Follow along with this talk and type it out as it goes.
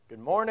Good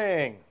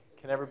morning.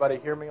 Can everybody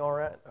hear me all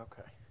right?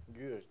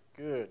 Okay.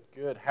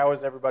 Good. How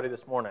is everybody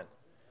this morning?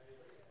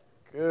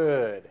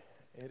 Good.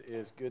 It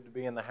is good to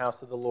be in the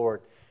house of the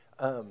Lord.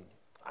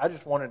 I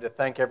just wanted to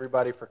thank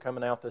everybody for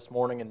coming out this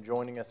morning and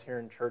joining us here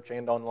in church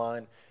and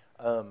online.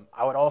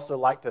 I would also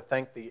like to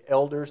thank the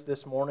elders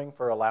this morning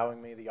for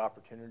allowing me the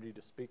opportunity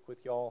to speak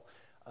with y'all.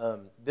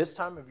 This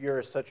time of year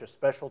is such a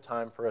special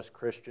time for us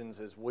Christians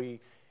as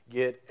we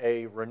get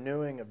a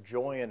renewing of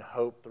joy and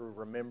hope through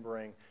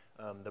remembering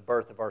the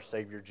birth of our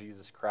Savior,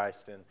 Jesus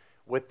Christ. And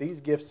with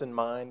these gifts in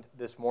mind,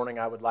 this morning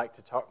I would like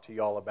to talk to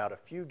y'all about a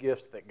few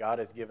gifts that God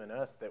has given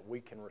us that we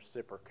can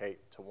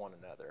reciprocate to one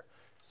another.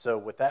 So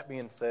with that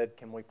being said,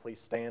 can we please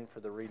stand for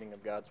the reading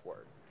of God's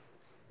Word?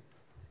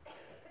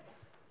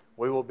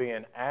 We will be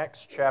in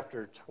Acts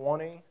chapter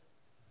 20,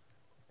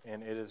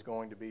 and it is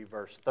going to be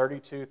verse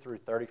 32 through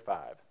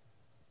 35.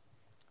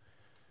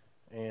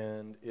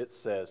 And it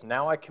says,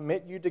 "Now I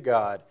commit you to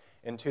God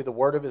and to the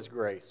word of His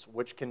grace,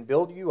 which can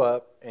build you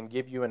up and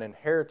give you an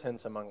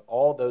inheritance among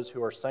all those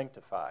who are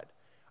sanctified.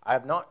 I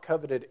have not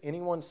coveted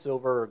anyone's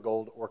silver or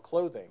gold or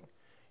clothing.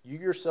 You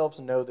yourselves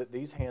know that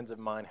these hands of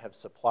mine have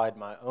supplied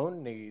my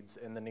own needs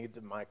and the needs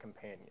of my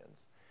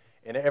companions.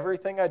 In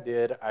everything I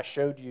did, I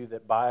showed you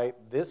that by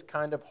this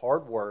kind of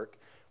hard work,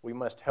 we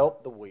must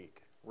help the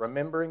weak,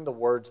 remembering the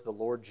words the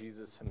Lord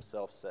Jesus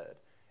Himself said,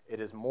 'It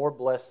is more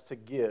blessed to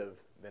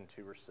give than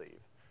to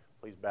receive.'"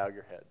 Please bow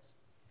your heads.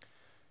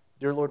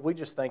 Dear Lord, we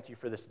just thank you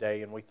for this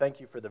day, and we thank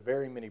you for the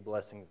very many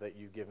blessings that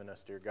you've given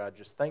us, dear God.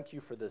 Just thank you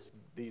for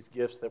these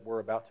gifts that we're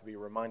about to be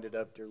reminded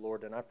of, dear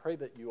Lord, and I pray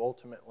that you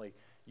ultimately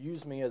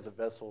use me as a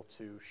vessel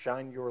to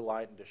shine your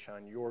light and to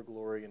shine your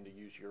glory and to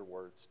use your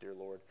words, dear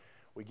Lord.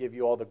 We give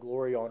you all the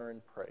glory, honor,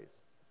 and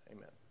praise.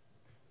 Amen.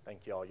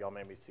 Thank you all. Y'all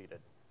may be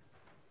seated.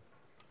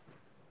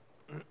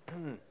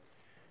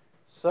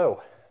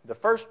 So, the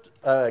first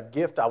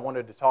gift I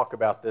wanted to talk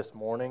about this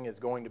morning is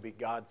going to be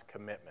God's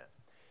commitment.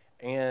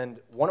 And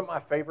one of my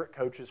favorite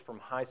coaches from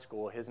high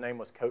school, his name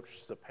was Coach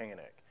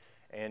Sapanik.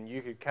 And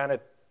you could kind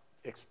of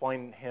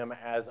explain him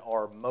as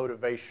our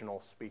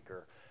motivational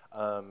speaker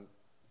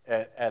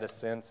at a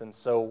sense. And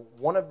so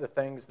one of the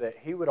things that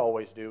he would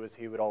always do is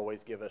he would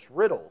always give us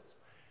riddles.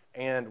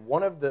 And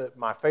one of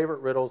my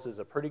favorite riddles is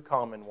a pretty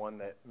common one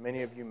that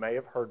many of you may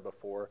have heard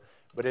before,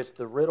 but it's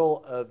the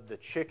riddle of the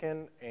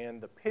chicken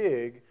and the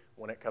pig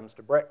when it comes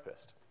to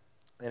breakfast.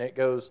 And it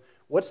goes,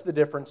 what's the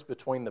difference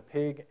between the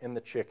pig and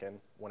the chicken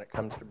when it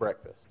comes to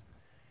breakfast?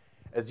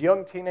 As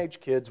young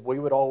teenage kids, we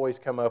would always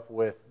come up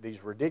with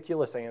these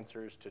ridiculous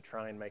answers to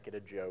try and make it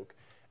a joke.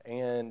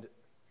 And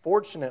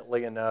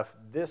fortunately enough,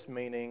 this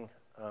meaning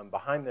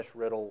behind this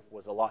riddle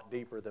was a lot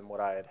deeper than what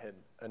I had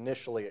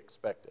initially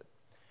expected.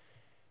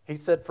 He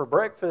said, for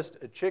breakfast,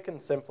 a chicken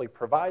simply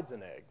provides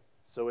an egg.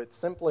 So it's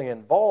simply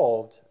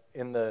involved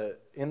in the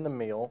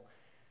meal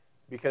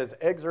because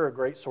eggs are a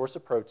great source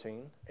of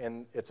protein,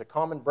 and it's a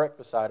common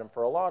breakfast item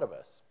for a lot of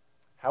us.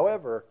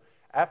 However,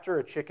 after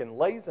a chicken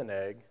lays an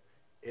egg,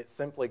 it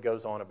simply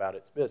goes on about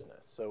its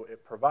business. So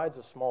it provides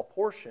a small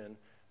portion,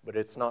 but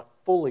it's not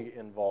fully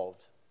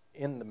involved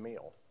in the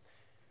meal.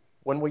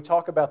 When we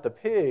talk about the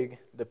pig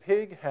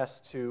has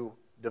to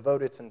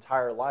devote its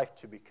entire life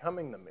to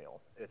becoming the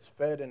meal. It's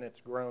fed and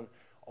it's grown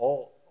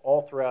all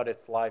throughout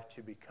its life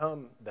to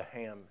become the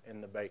ham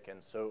and the bacon.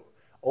 So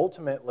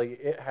ultimately,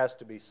 it has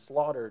to be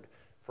slaughtered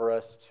for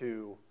us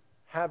to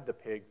have the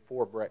pig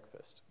for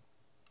breakfast.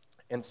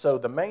 And so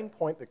the main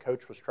point the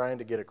coach was trying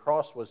to get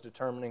across was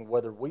determining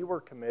whether we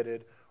were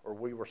committed or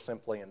we were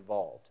simply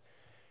involved.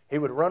 He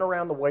would run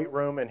around the weight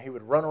room and he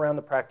would run around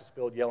the practice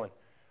field yelling,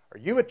 "Are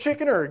you a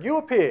chicken or are you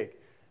a pig?"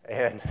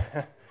 And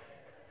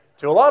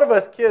to a lot of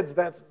us kids,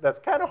 that's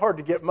kind of hard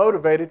to get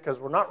motivated because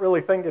we're not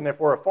really thinking if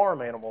we're a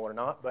farm animal or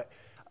not. But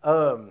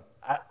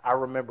I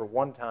remember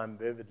one time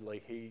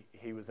vividly,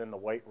 he was in the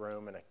weight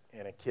room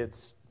and a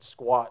kid's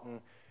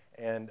squatting,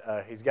 and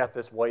he's got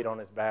this weight on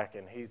his back,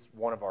 and he's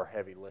one of our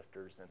heavy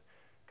lifters. And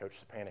Coach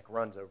Sapanik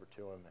runs over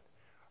to him and,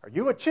 "Are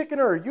you a chicken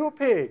or are you a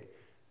pig?"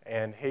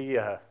 And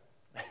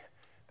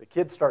the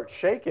kid starts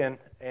shaking,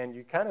 and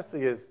you kind of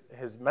see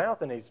his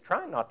mouth, and he's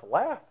trying not to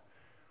laugh.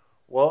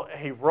 Well,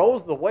 he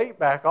rolls the weight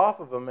back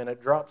off of him, and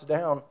it drops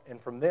down, and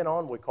from then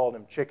on, we called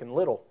him Chicken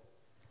Little.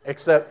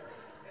 Except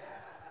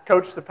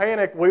Coach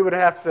Sapanik, we would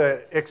have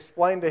to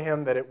explain to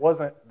him that it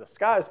wasn't the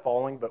sky's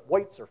falling, but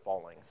weights are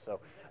falling. So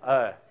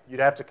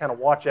you'd have to kind of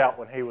watch out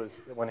when he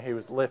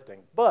was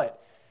lifting.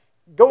 But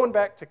going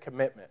back to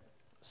commitment,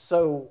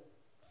 so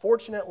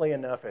fortunately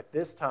enough, at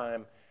this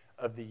time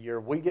of the year,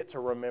 we get to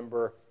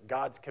remember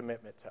God's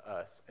commitment to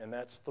us, and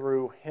that's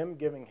through Him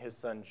giving His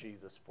Son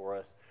Jesus for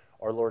us,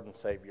 our Lord and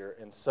Savior.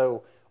 And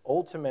so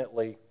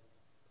ultimately,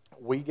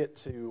 we get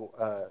to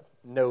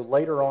know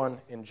later on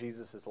in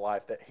Jesus'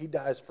 life that He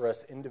dies for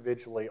us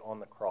individually on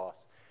the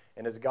cross.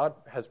 And as God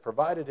has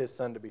provided His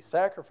Son to be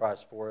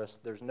sacrificed for us,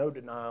 there's no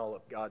denial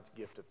of God's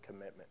gift of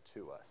commitment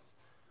to us.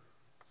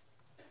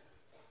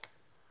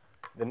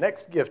 The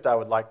next gift I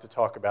would like to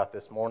talk about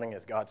this morning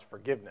is God's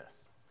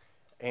forgiveness.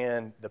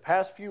 And the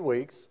past few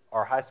weeks,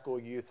 our high school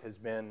youth has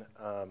been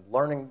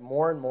learning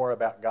more and more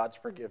about God's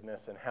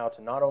forgiveness and how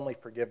to not only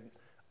forgive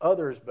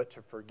others, but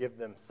to forgive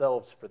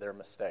themselves for their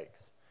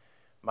mistakes.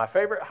 My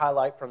favorite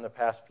highlight from the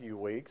past few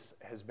weeks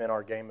has been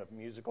our game of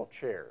musical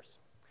chairs.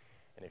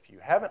 And if you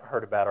haven't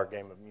heard about our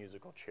game of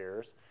musical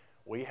chairs,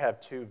 we have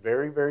two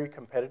very, very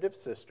competitive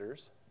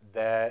sisters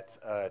that,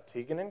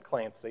 Tegan and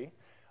Clancy,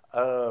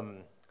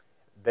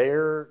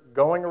 they're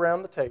going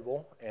around the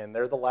table, and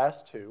they're the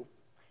last two,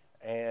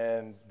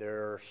 and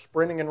they're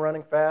sprinting and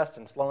running fast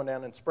and slowing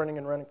down and sprinting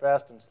and running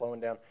fast and slowing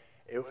down.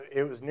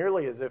 It was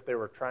nearly as if they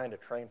were trying to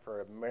train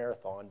for a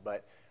marathon,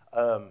 but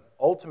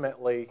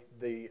ultimately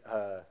the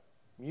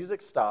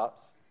music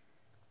stops,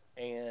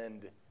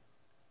 and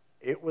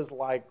it was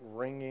like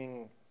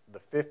ringing the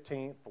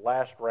 15th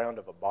last round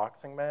of a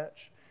boxing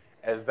match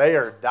as they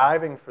are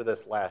diving for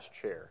this last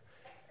chair.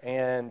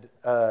 And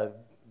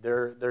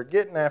they're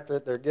getting after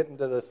it. They're getting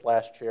to this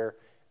last chair,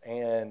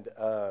 and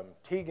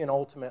Tegan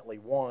ultimately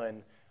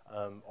won.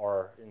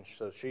 And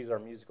so she's our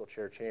musical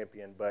chair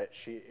champion, but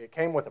it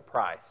came with a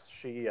price.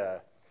 She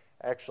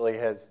actually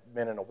has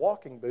been in a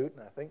walking boot,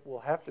 and I think will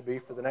have to be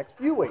for the next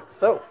few weeks.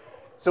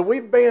 So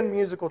we've banned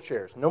musical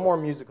chairs. No more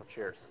musical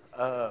chairs.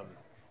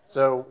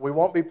 So we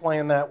won't be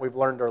playing that. We've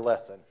learned our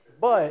lesson.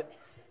 But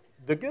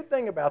the good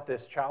thing about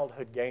this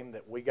childhood game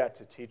that we got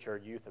to teach our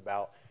youth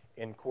about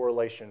in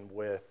correlation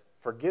with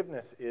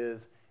forgiveness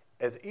is,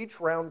 as each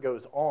round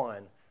goes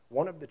on,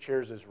 one of the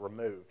chairs is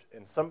removed,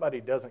 and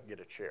somebody doesn't get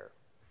a chair.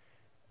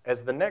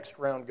 As the next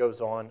round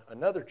goes on,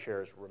 another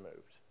chair is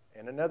removed,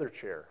 and another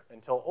chair,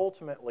 until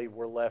ultimately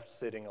we're left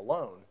sitting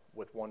alone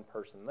with one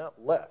person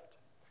left.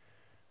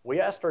 We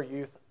asked our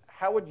youth,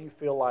 how would you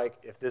feel like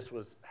if this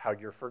was how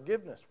your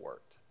forgiveness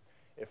worked?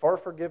 If our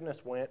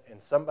forgiveness went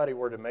and somebody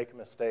were to make a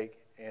mistake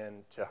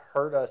and to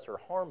hurt us or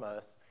harm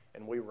us,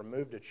 and we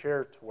removed a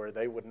chair to where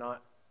they would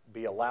not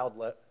be allowed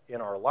in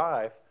our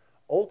life,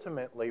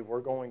 ultimately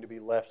we're going to be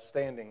left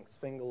standing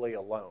singly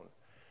alone.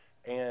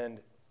 And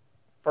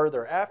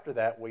further after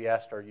that, we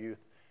asked our youth,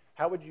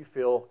 how would you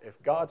feel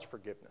if God's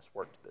forgiveness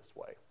worked this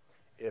way?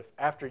 If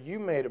after you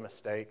made a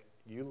mistake,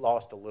 you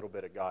lost a little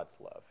bit of God's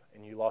love,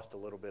 and you lost a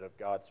little bit of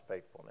God's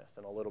faithfulness,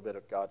 and a little bit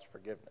of God's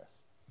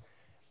forgiveness.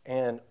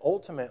 And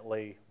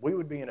ultimately, we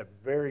would be in a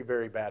very,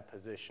 very bad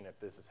position if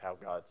this is how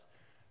God's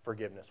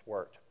forgiveness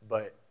worked.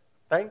 But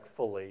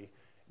thankfully,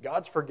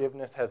 God's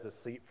forgiveness has a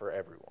seat for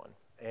everyone.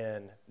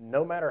 And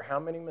no matter how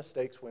many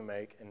mistakes we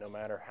make, and no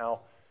matter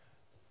how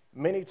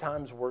many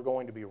times we're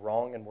going to be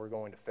wrong and we're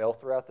going to fail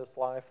throughout this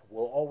life,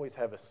 we'll always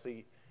have a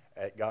seat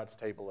at God's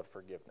table of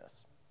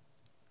forgiveness.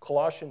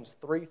 Colossians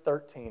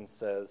 3:13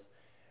 says,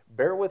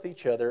 "Bear with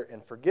each other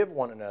and forgive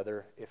one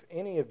another if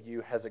any of you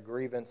has a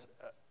grievance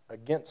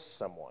against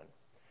someone.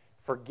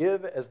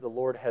 Forgive as the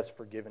Lord has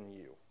forgiven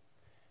you."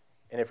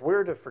 And if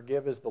we're to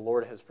forgive as the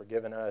Lord has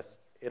forgiven us,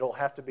 it'll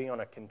have to be on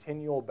a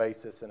continual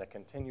basis and a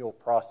continual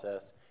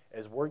process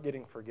as we're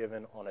getting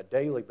forgiven on a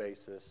daily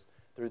basis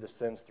through the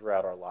sins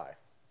throughout our life.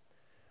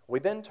 We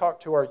then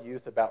talked to our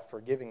youth about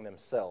forgiving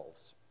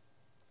themselves.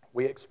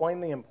 We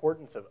explained the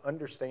importance of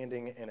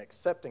understanding and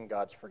accepting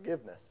God's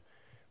forgiveness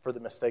for the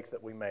mistakes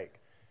that we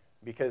make.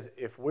 Because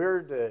if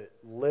we're to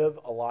live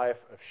a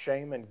life of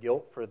shame and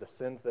guilt for the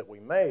sins that we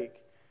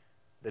make,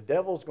 the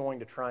devil's going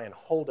to try and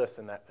hold us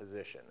in that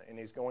position. And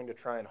he's going to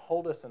try and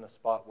hold us in a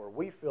spot where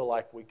we feel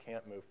like we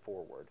can't move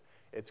forward.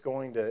 It's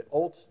going to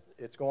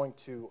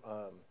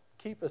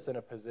keep us in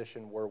a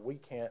position where we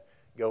can't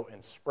go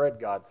and spread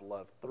God's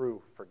love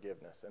through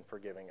forgiveness and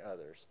forgiving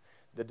others.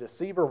 The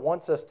deceiver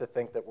wants us to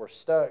think that we're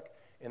stuck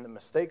in the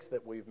mistakes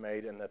that we've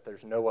made and that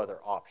there's no other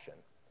option.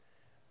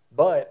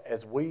 But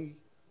as we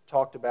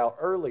talked about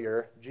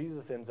earlier,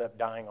 Jesus ends up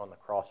dying on the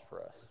cross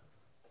for us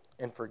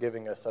and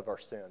forgiving us of our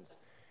sins.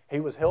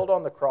 He was held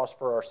on the cross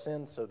for our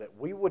sins so that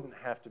we wouldn't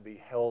have to be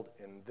held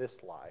in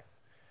this life.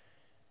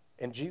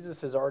 And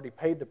Jesus has already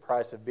paid the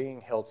price of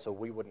being held so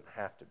we wouldn't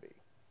have to be.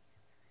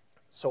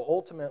 So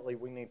ultimately,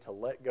 we need to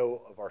let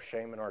go of our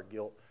shame and our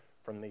guilt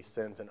from these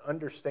sins and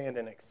understand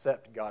and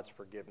accept God's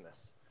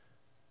forgiveness.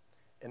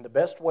 And the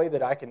best way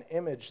that I can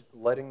image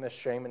letting this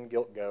shame and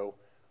guilt go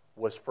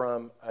was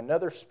from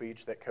another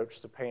speech that Coach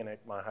Sapanik,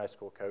 my high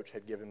school coach,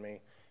 had given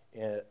me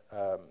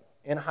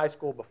in high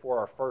school before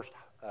our first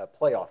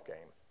playoff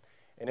game.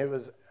 And it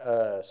was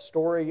a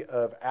story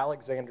of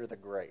Alexander the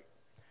Great.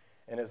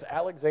 And as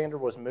Alexander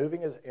was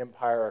moving his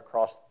empire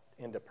across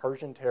into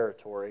Persian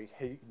territory,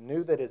 he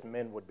knew that his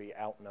men would be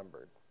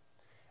outnumbered.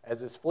 As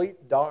his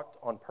fleet docked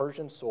on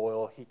Persian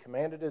soil, he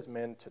commanded his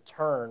men to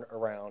turn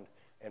around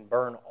and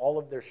burn all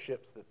of their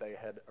ships that they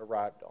had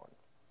arrived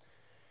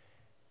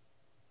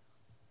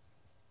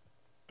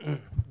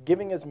on,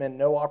 giving his men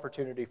no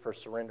opportunity for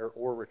surrender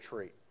or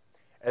retreat.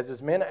 As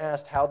his men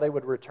asked how they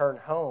would return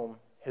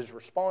home, his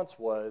response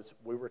was,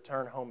 "We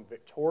return home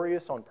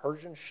victorious on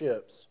Persian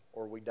ships,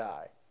 or we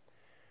die."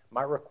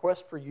 My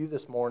request for you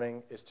this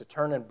morning is to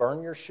turn and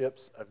burn your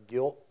ships of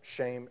guilt,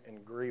 shame,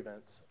 and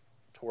grievance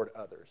toward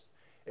others.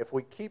 If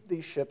we keep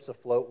these ships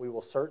afloat, we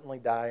will certainly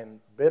die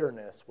in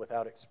bitterness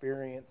without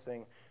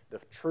experiencing the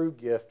true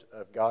gift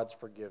of God's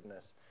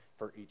forgiveness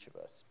for each of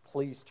us.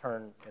 Please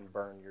turn and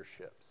burn your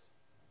ships.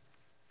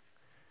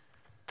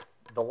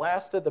 The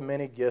last of the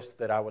many gifts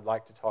that I would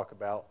like to talk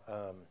about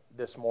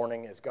this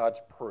morning is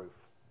God's proof.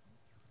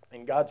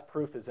 And God's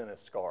proof is in his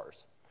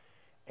scars.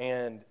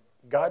 And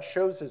God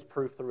shows his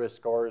proof through his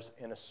scars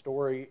in a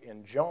story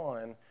in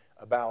John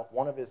about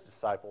one of his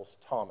disciples,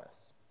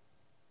 Thomas.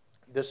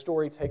 This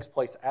story takes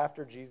place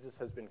after Jesus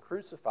has been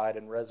crucified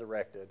and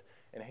resurrected,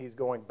 and he's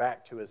going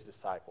back to his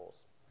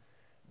disciples.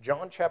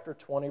 John chapter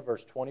 20,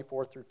 verse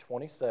 24 through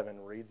 27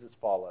 reads as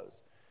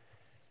follows.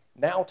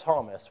 Now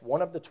Thomas,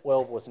 one of the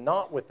 12, was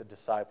not with the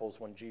disciples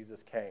when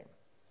Jesus came.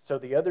 So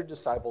the other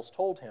disciples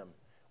told him,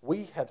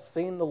 "We have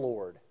seen the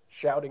Lord,"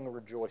 shouting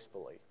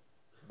rejoicefully.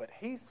 But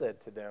he said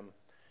to them,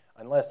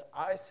 "Unless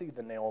I see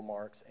the nail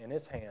marks in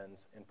his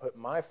hands and put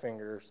my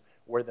fingers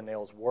where the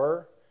nails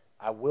were,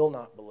 I will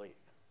not believe."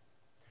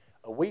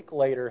 A week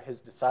later, his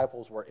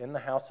disciples were in the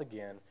house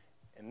again,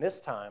 and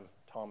this time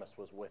Thomas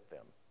was with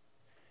them.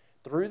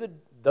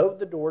 Though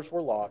the doors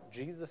were locked,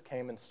 Jesus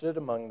came and stood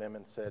among them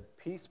and said,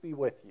 "Peace be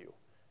with you."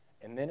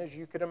 And then, as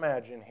you could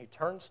imagine, he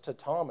turns to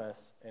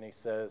Thomas and he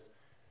says,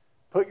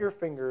 "Put your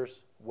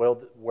fingers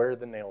where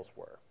the nails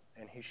were."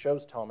 And he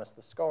shows Thomas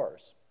the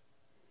scars.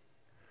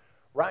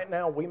 Right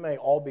now, we may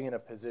all be in a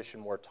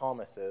position where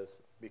Thomas is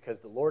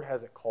because the Lord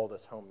hasn't called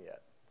us home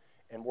yet.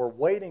 And we're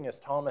waiting as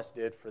Thomas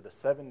did for the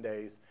 7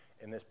 days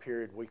in this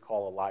period we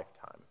call a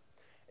lifetime.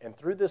 And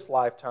through this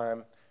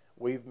lifetime,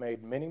 we've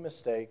made many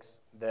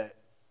mistakes that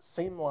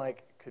seem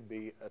like could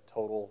be a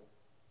total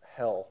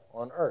hell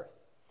on earth.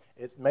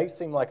 It may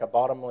seem like a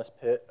bottomless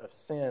pit of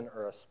sin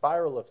or a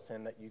spiral of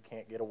sin that you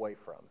can't get away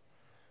from.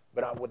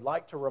 But I would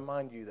like to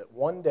remind you that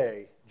one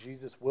day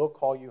Jesus will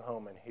call you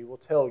home and he will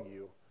tell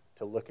you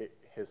to look at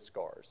his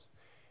scars,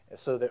 and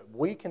so that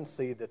we can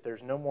see that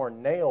there's no more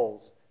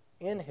nails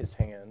in his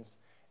hands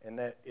and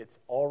that it's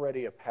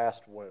already a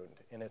past wound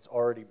and it's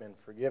already been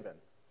forgiven.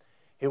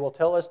 He will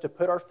tell us to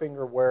put our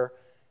finger where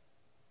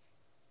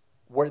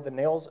the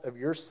nails of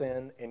your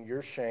sin and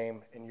your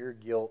shame and your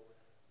guilt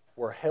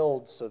were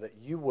held so that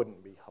you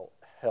wouldn't be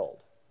held.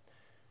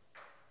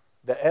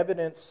 The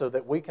evidence so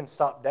that we can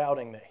stop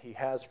doubting that he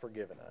has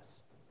forgiven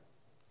us.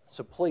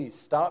 So please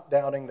stop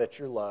doubting that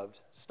you're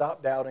loved.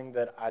 Stop doubting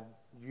that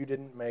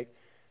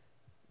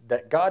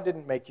that God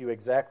didn't make you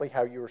exactly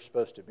how you were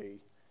supposed to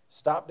be.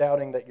 Stop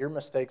doubting that your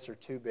mistakes are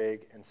too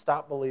big, and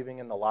stop believing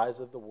in the lies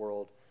of the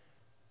world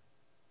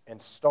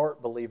and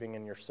start believing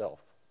in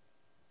yourself.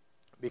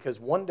 Because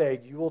one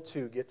day you will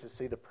too get to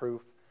see the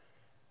proof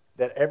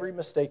that every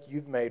mistake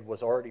you've made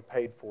was already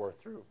paid for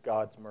through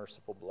God's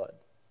merciful blood.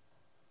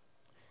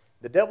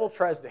 The devil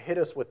tries to hit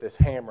us with this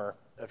hammer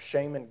of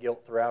shame and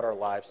guilt throughout our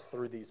lives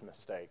through these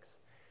mistakes.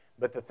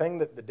 But the thing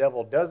that the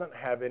devil doesn't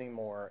have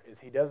anymore is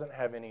he doesn't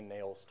have any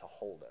nails to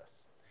hold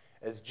us.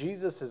 As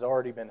Jesus has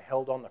already been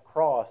held on the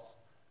cross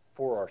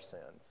for our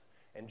sins,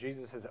 and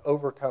Jesus has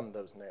overcome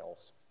those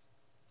nails.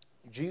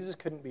 Jesus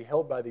couldn't be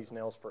held by these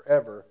nails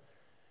forever,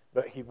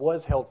 but he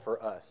was held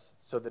for us,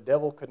 so the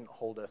devil couldn't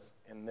hold us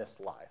in this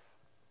life.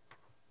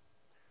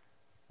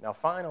 Now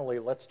finally,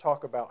 let's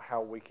talk about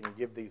how we can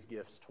give these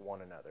gifts to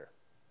one another.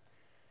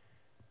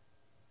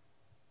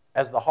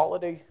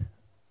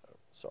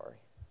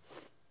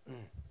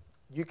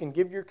 You can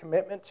give your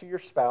commitment to your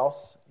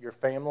spouse, your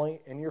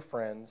family, and your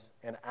friends,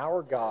 and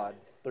our God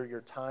through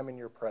your time and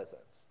your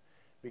presence.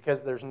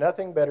 Because there's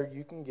nothing better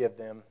you can give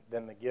them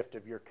than the gift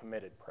of your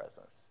committed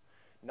presence.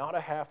 Not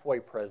a halfway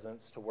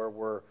presence to where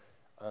we're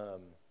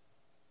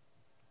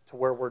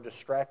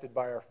distracted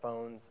by our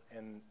phones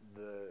and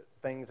the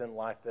things in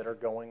life that are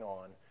going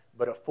on,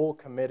 but a full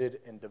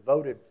committed and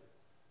devoted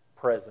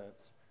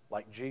presence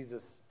like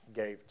Jesus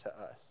gave to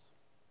us.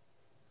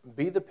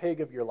 Be the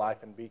pig of your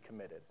life and be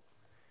committed.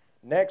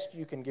 Next,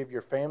 you can give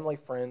your family,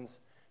 friends,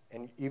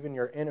 and even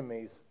your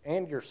enemies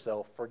and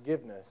yourself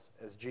forgiveness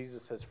as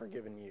Jesus has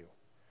forgiven you.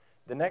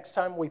 The next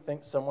time we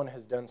think someone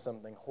has done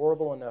something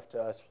horrible enough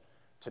to us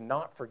to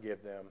not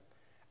forgive them,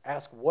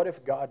 ask, what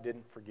if God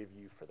didn't forgive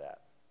you for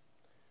that?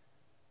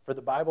 For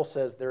the Bible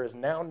says there is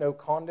now no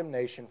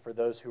condemnation for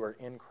those who are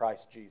in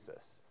Christ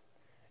Jesus.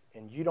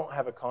 And you don't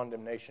have a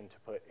condemnation to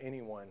put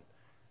anyone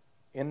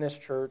in this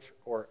church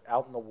or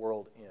out in the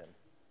world in.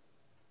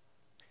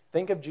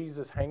 Think of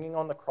Jesus hanging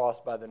on the cross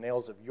by the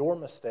nails of your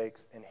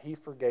mistakes, and he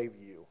forgave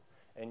you,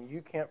 and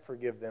you can't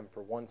forgive them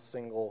for one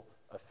single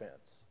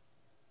offense.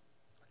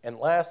 And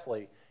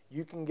lastly,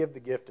 you can give the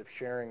gift of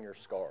sharing your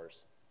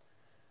scars.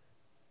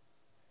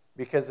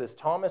 Because as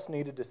Thomas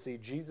needed to see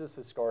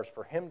Jesus' scars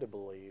for him to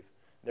believe,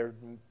 there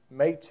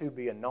may too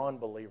be a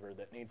non-believer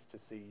that needs to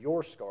see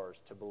your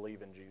scars to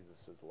believe in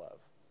Jesus' love.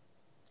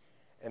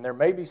 And there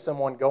may be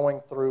someone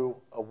going through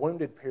a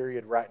wounded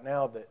period right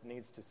now that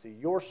needs to see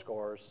your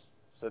scars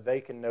so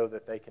they can know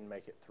that they can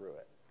make it through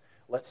it.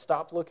 Let's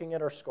stop looking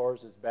at our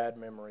scars as bad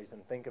memories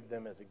and think of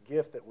them as a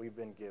gift that we've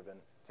been given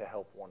to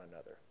help one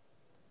another.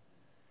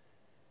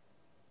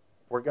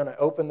 We're going to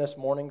open this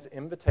morning's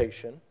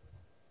invitation.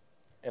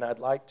 And I'd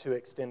like to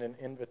extend an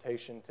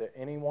invitation to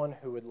anyone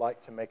who would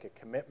like to make a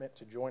commitment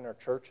to join our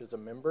church as a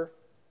member.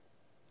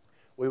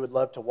 We would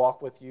love to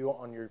walk with you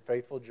on your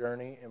faithful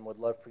journey and would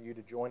love for you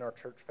to join our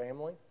church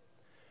family.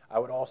 I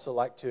would also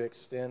like to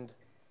extend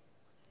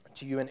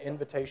to you an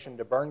invitation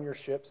to burn your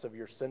ships of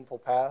your sinful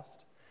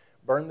past,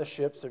 burn the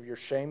ships of your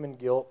shame and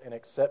guilt, and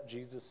accept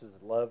Jesus'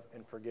 love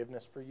and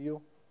forgiveness for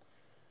you.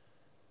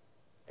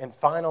 And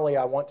finally,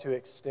 I want to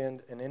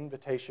extend an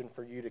invitation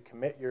for you to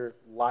commit your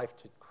life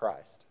to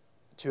Christ,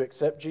 to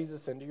accept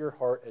Jesus into your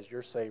heart as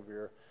your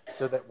Savior,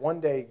 so that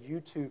one day you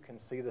too can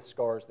see the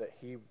scars that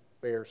He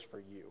bears for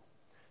you,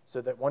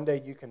 so that one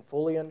day you can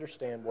fully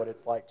understand what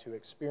it's like to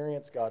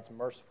experience God's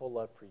merciful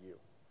love for you,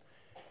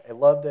 a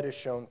love that is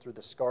shown through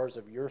the scars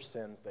of your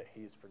sins that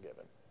He's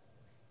forgiven.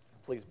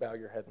 Please bow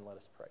your head and let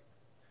us pray.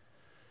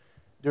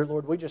 Dear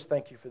Lord, we just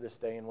thank you for this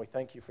day, and we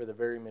thank you for the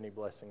very many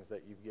blessings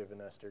that you've given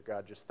us, dear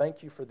God. Just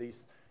thank you for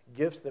these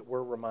gifts that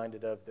we're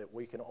reminded of that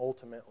we can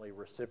ultimately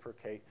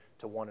reciprocate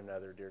to one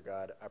another, dear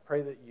God. I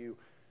pray that you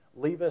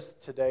leave us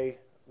today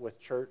with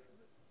church,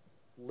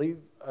 leave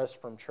us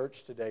from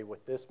church today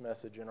with this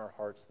message in our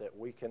hearts that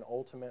we can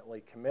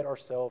ultimately commit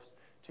ourselves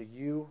to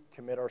you,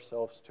 commit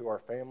ourselves to our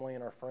family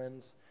and our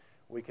friends.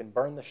 We can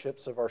burn the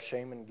ships of our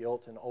shame and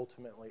guilt and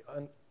ultimately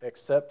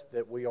accept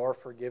that we are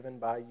forgiven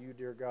by you,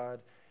 dear God,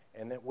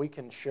 and that we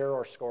can share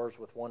our scars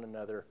with one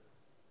another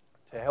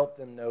to help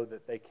them know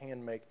that they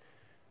can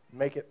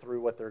make it through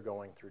what they're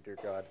going through, dear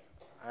God.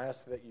 I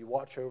ask that you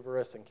watch over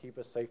us and keep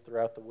us safe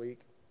throughout the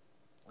week,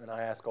 and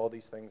I ask all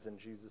these things in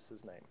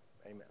Jesus' name.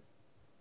 Amen.